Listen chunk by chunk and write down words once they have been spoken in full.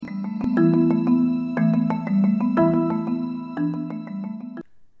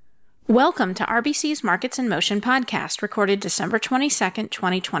Welcome to RBC's Markets in Motion podcast, recorded December 22nd,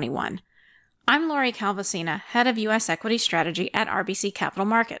 2021. I'm Lori Calvasina, Head of U.S. Equity Strategy at RBC Capital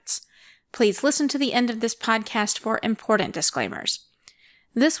Markets. Please listen to the end of this podcast for important disclaimers.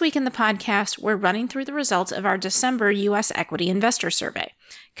 This week in the podcast, we're running through the results of our December U.S. Equity Investor Survey,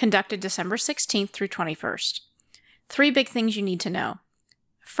 conducted December 16th through 21st. Three big things you need to know.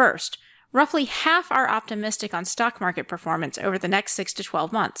 First, roughly half are optimistic on stock market performance over the next 6 to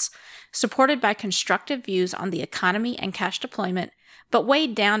 12 months, supported by constructive views on the economy and cash deployment, but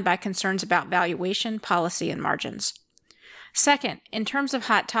weighed down by concerns about valuation, policy, and margins. Second, in terms of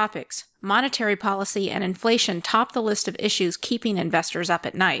hot topics, monetary policy and inflation top the list of issues keeping investors up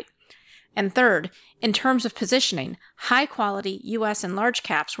at night. And third, in terms of positioning, high-quality U.S. and large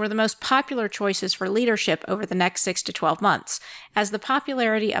caps were the most popular choices for leadership over the next 6 to 12 months, as the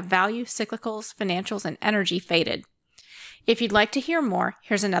popularity of value, cyclicals, financials, and energy faded. If you'd like to hear more,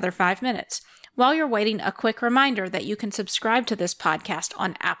 here's another 5 minutes. While you're waiting, a quick reminder that you can subscribe to this podcast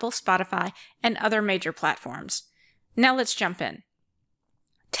on Apple, Spotify, and other major platforms. Now let's jump in.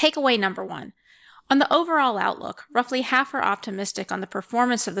 Takeaway number 1. On the overall outlook, roughly half are optimistic on the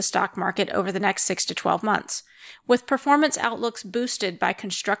performance of the stock market over the next 6 to 12 months, with performance outlooks boosted by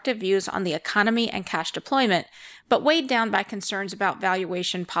constructive views on the economy and cash deployment, but weighed down by concerns about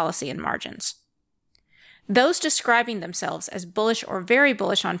valuation, policy, and margins. Those describing themselves as bullish or very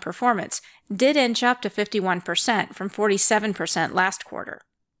bullish on performance did inch up to 51% from 47% last quarter.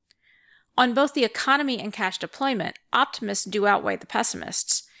 On both the economy and cash deployment, optimists do outweigh the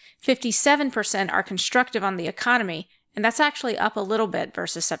pessimists. 57% are constructive on the economy, and that's actually up a little bit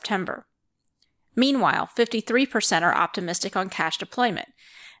versus September. Meanwhile, 53% are optimistic on cash deployment.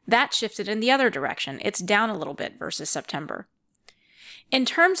 That shifted in the other direction. It's down a little bit versus September. In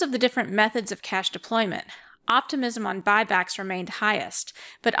terms of the different methods of cash deployment, optimism on buybacks remained highest,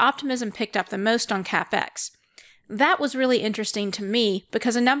 but optimism picked up the most on CapEx. That was really interesting to me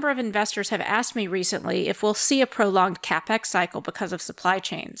because a number of investors have asked me recently if we'll see a prolonged CapEx cycle because of supply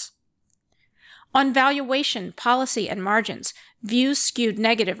chains. On valuation, policy, and margins, views skewed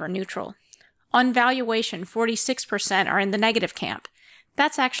negative or neutral. On valuation, 46% are in the negative camp.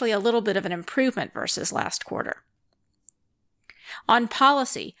 That's actually a little bit of an improvement versus last quarter. On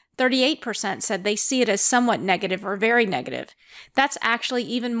policy, 38% said they see it as somewhat negative or very negative. That's actually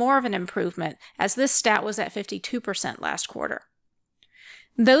even more of an improvement, as this stat was at 52% last quarter.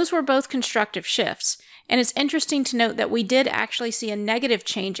 Those were both constructive shifts, and it's interesting to note that we did actually see a negative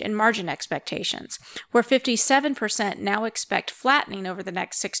change in margin expectations, where 57% now expect flattening over the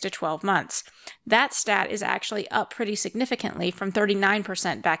next 6 to 12 months. That stat is actually up pretty significantly from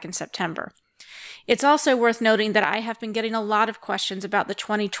 39% back in September. It's also worth noting that I have been getting a lot of questions about the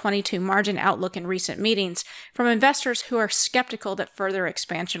 2022 margin outlook in recent meetings from investors who are skeptical that further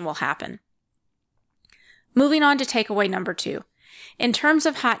expansion will happen. Moving on to takeaway number 2. In terms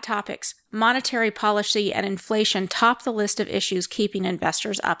of hot topics, monetary policy and inflation top the list of issues keeping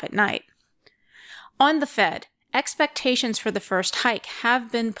investors up at night. On the Fed, expectations for the first hike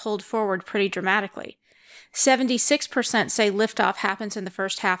have been pulled forward pretty dramatically. 76% say liftoff happens in the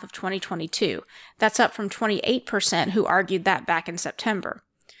first half of 2022. That's up from 28% who argued that back in September.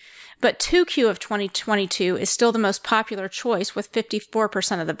 But 2Q of 2022 is still the most popular choice with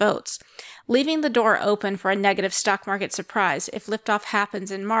 54% of the votes, leaving the door open for a negative stock market surprise if liftoff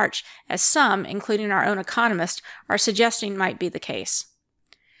happens in March, as some, including our own economist, are suggesting might be the case.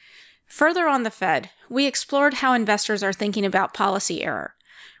 Further on the Fed, we explored how investors are thinking about policy error.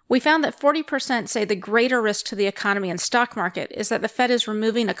 We found that 40% say the greater risk to the economy and stock market is that the Fed is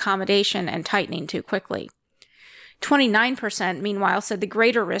removing accommodation and tightening too quickly. 29%, meanwhile, said the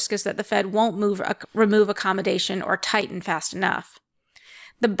greater risk is that the Fed won't remove accommodation or tighten fast enough.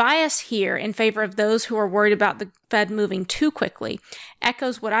 The bias here in favor of those who are worried about the Fed moving too quickly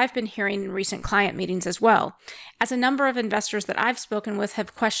echoes what I've been hearing in recent client meetings as well, as a number of investors that I've spoken with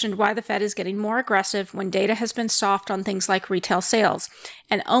have questioned why the Fed is getting more aggressive when data has been soft on things like retail sales,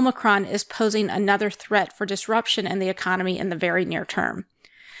 and Omicron is posing another threat for disruption in the economy in the very near term.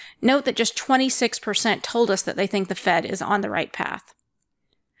 Note that just 26% told us that they think the Fed is on the right path.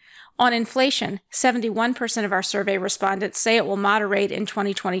 On inflation, 71% of our survey respondents say it will moderate in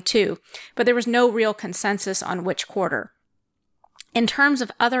 2022, but there was no real consensus on which quarter. In terms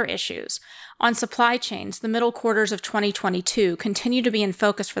of other issues, on supply chains, the middle quarters of 2022 continue to be in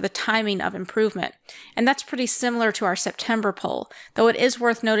focus for the timing of improvement, and that's pretty similar to our September poll, though it is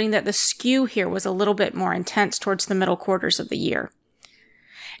worth noting that the skew here was a little bit more intense towards the middle quarters of the year.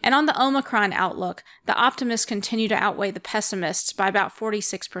 And on the Omicron outlook, the optimists continue to outweigh the pessimists by about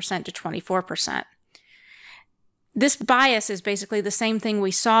 46% to 24%. This bias is basically the same thing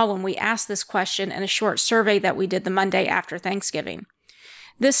we saw when we asked this question in a short survey that we did the Monday after Thanksgiving.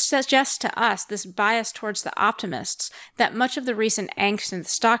 This suggests to us, this bias towards the optimists, that much of the recent angst in the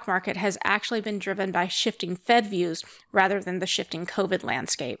stock market has actually been driven by shifting Fed views rather than the shifting COVID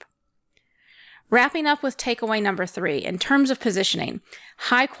landscape. Wrapping up with takeaway number 3, in terms of positioning,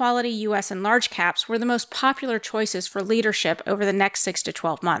 high-quality U.S. and large caps were the most popular choices for leadership over the next 6 to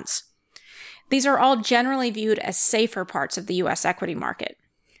 12 months. These are all generally viewed as safer parts of the U.S. equity market.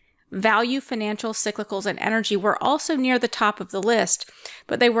 Value, financial, cyclicals, and energy were also near the top of the list,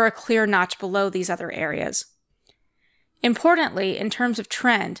 but they were a clear notch below these other areas. Importantly, in terms of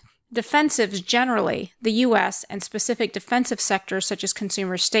trend, defensives generally, the U.S. and specific defensive sectors such as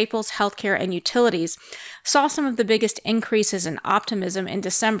consumer staples, healthcare, and utilities, saw some of the biggest increases in optimism in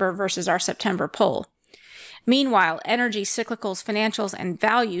December versus our September poll. Meanwhile, energy, cyclicals, financials, and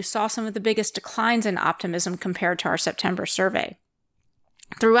value saw some of the biggest declines in optimism compared to our September survey.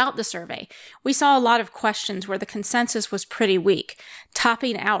 Throughout the survey, we saw a lot of questions where the consensus was pretty weak,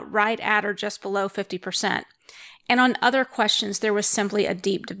 topping out right at or just below 50%. And on other questions, there was simply a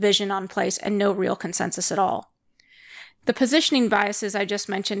deep division on place and no real consensus at all. The positioning biases I just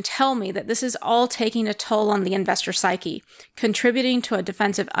mentioned tell me that this is all taking a toll on the investor psyche, contributing to a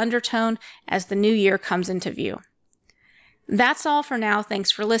defensive undertone as the new year comes into view. That's all for now.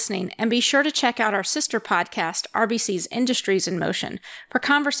 Thanks for listening, and be sure to check out our sister podcast, RBC's Industries in Motion, for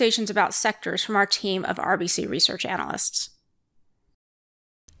conversations about sectors from our team of RBC research analysts.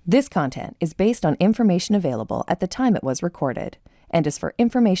 This content is based on information available at the time it was recorded and is for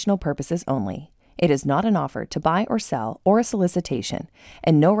informational purposes only. It is not an offer to buy or sell or a solicitation,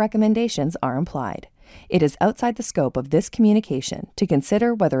 and no recommendations are implied. It is outside the scope of this communication to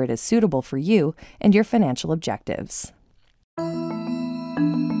consider whether it is suitable for you and your financial objectives.